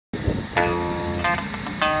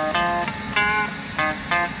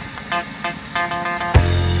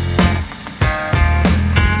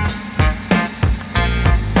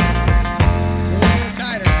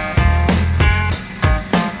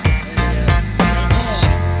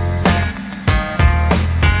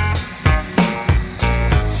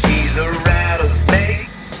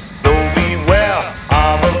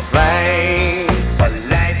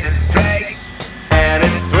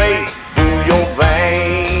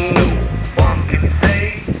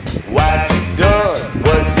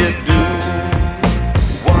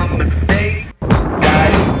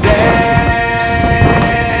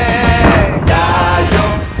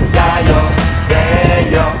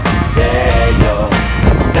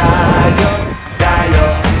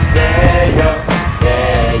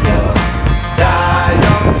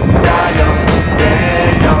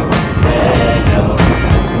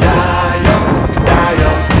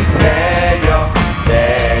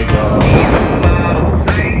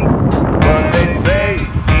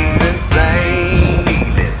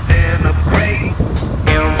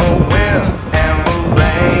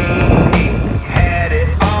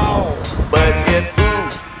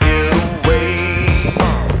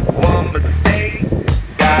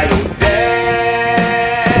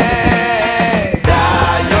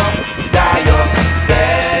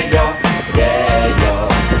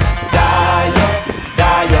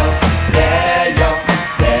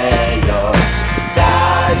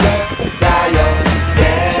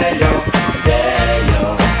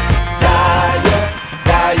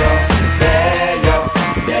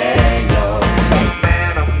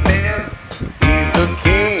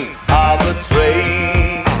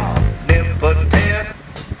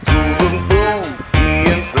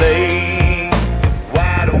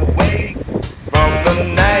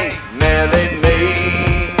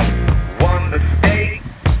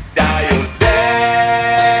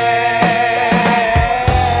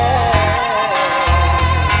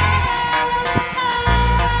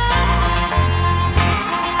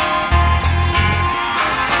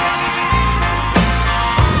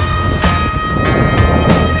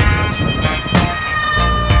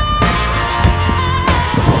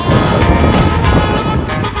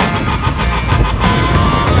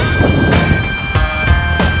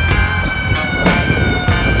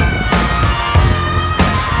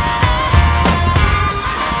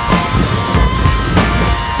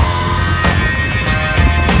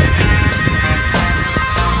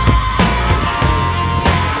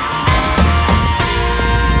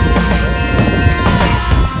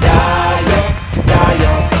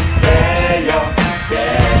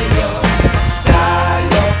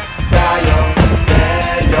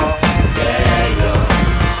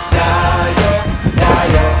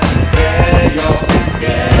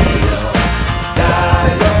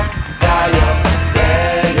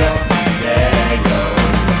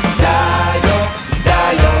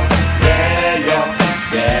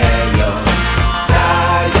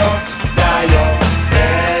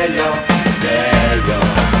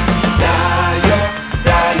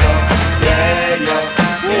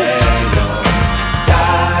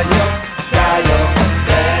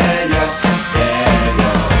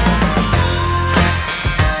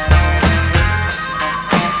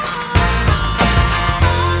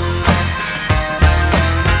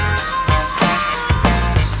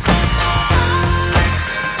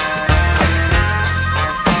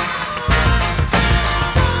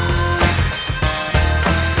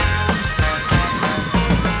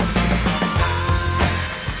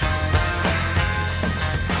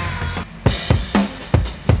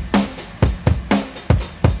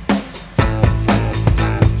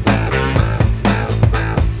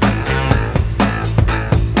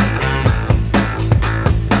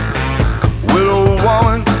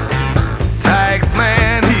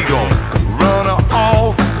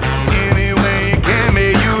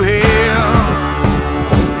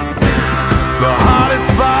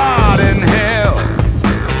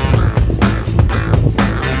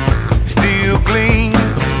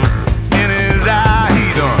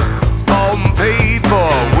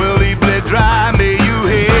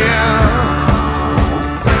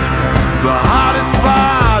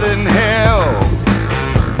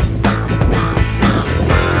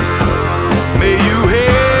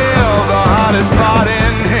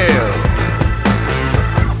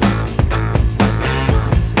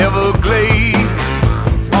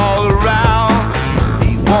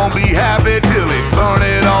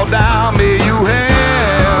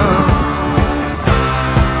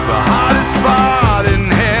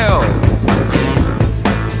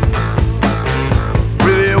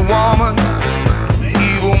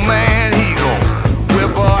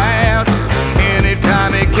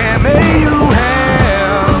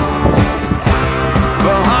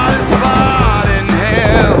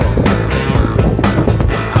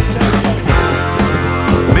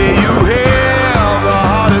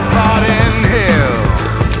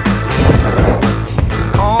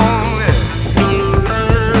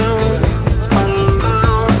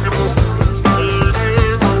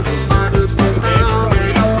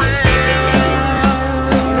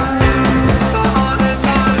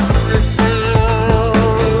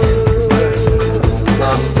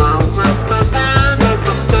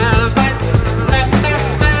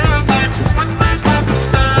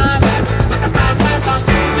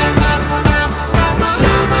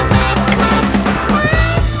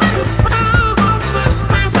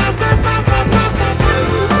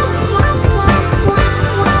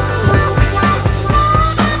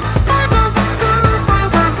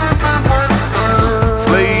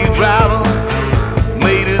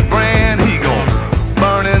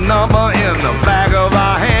number in the back of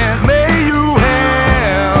our hands. May you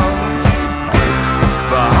have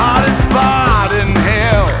the hottest spot in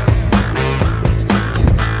hell.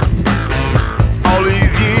 All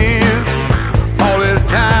these years, all this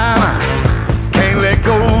time, can't let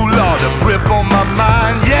go, Lord, the grip on my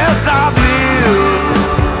mind. Yes, I've lived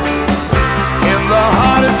in the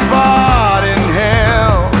hottest spot in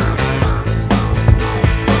hell.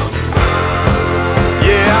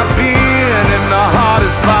 Yeah, I've been in the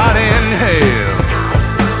hottest spot in hell.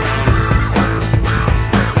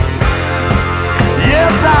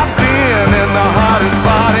 Yes, I've been in the hottest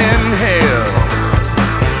spot in hell.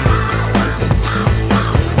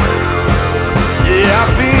 Yeah,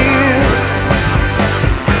 I've been.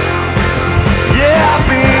 Yeah, I've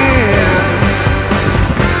been.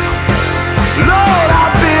 Lord,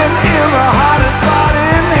 I've been in the hottest spot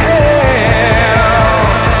in hell.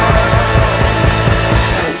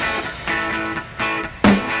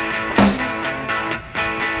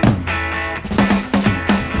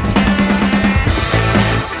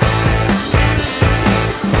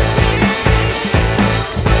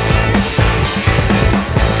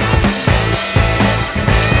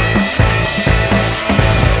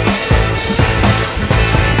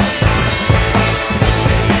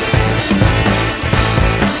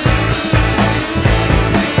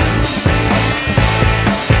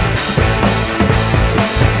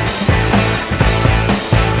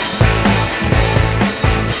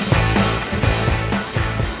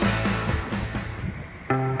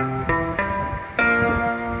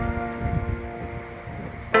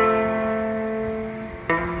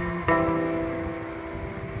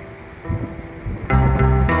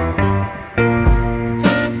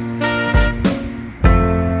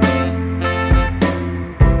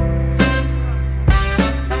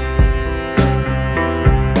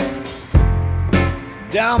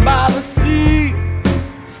 Down by the sea,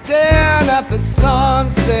 staring at the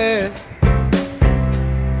sunset.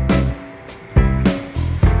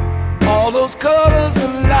 All those colors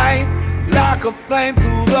of light, like a flame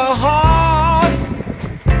through the heart.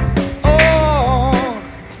 Oh,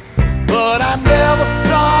 but I never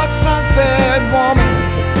saw a sunset woman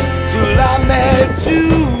till I met you.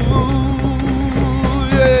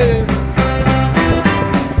 Yeah.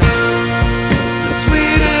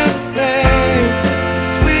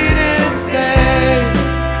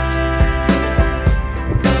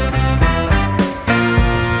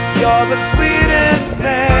 You're the sweetest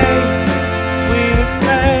thing, sweetest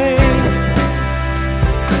thing.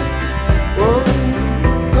 Oh,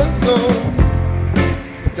 so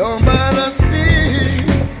don't mind us see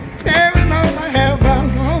staring on the heaven.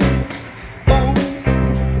 Oh,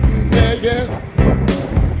 yeah, yeah.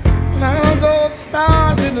 Now those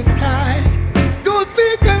stars in the sky, those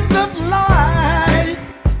beacons of light.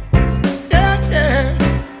 Yeah, yeah.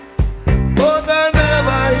 But I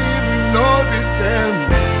never even noticed them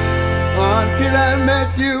until I met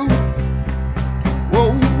you.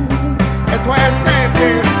 Whoa, that's why I said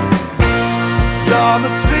that. You're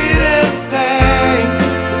the sweetest thing,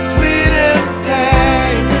 the sweetest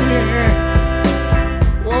thing.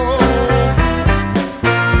 Whoa,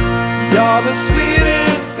 You're the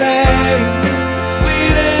sweetest thing, the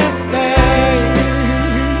sweetest thing.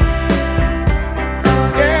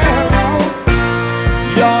 yeah, oh,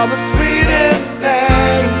 You're the sweetest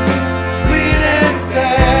thing, sweetest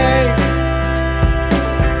thing.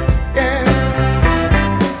 yeah.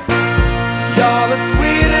 You're the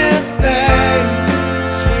sweetest thing,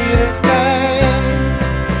 sweetest thing.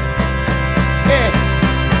 Yeah.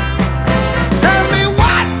 Tell me,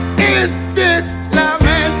 what is this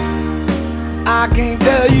lament? I can't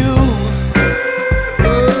tell you.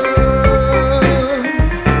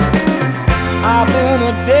 I've been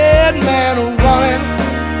a dead man running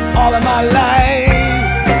all of my life.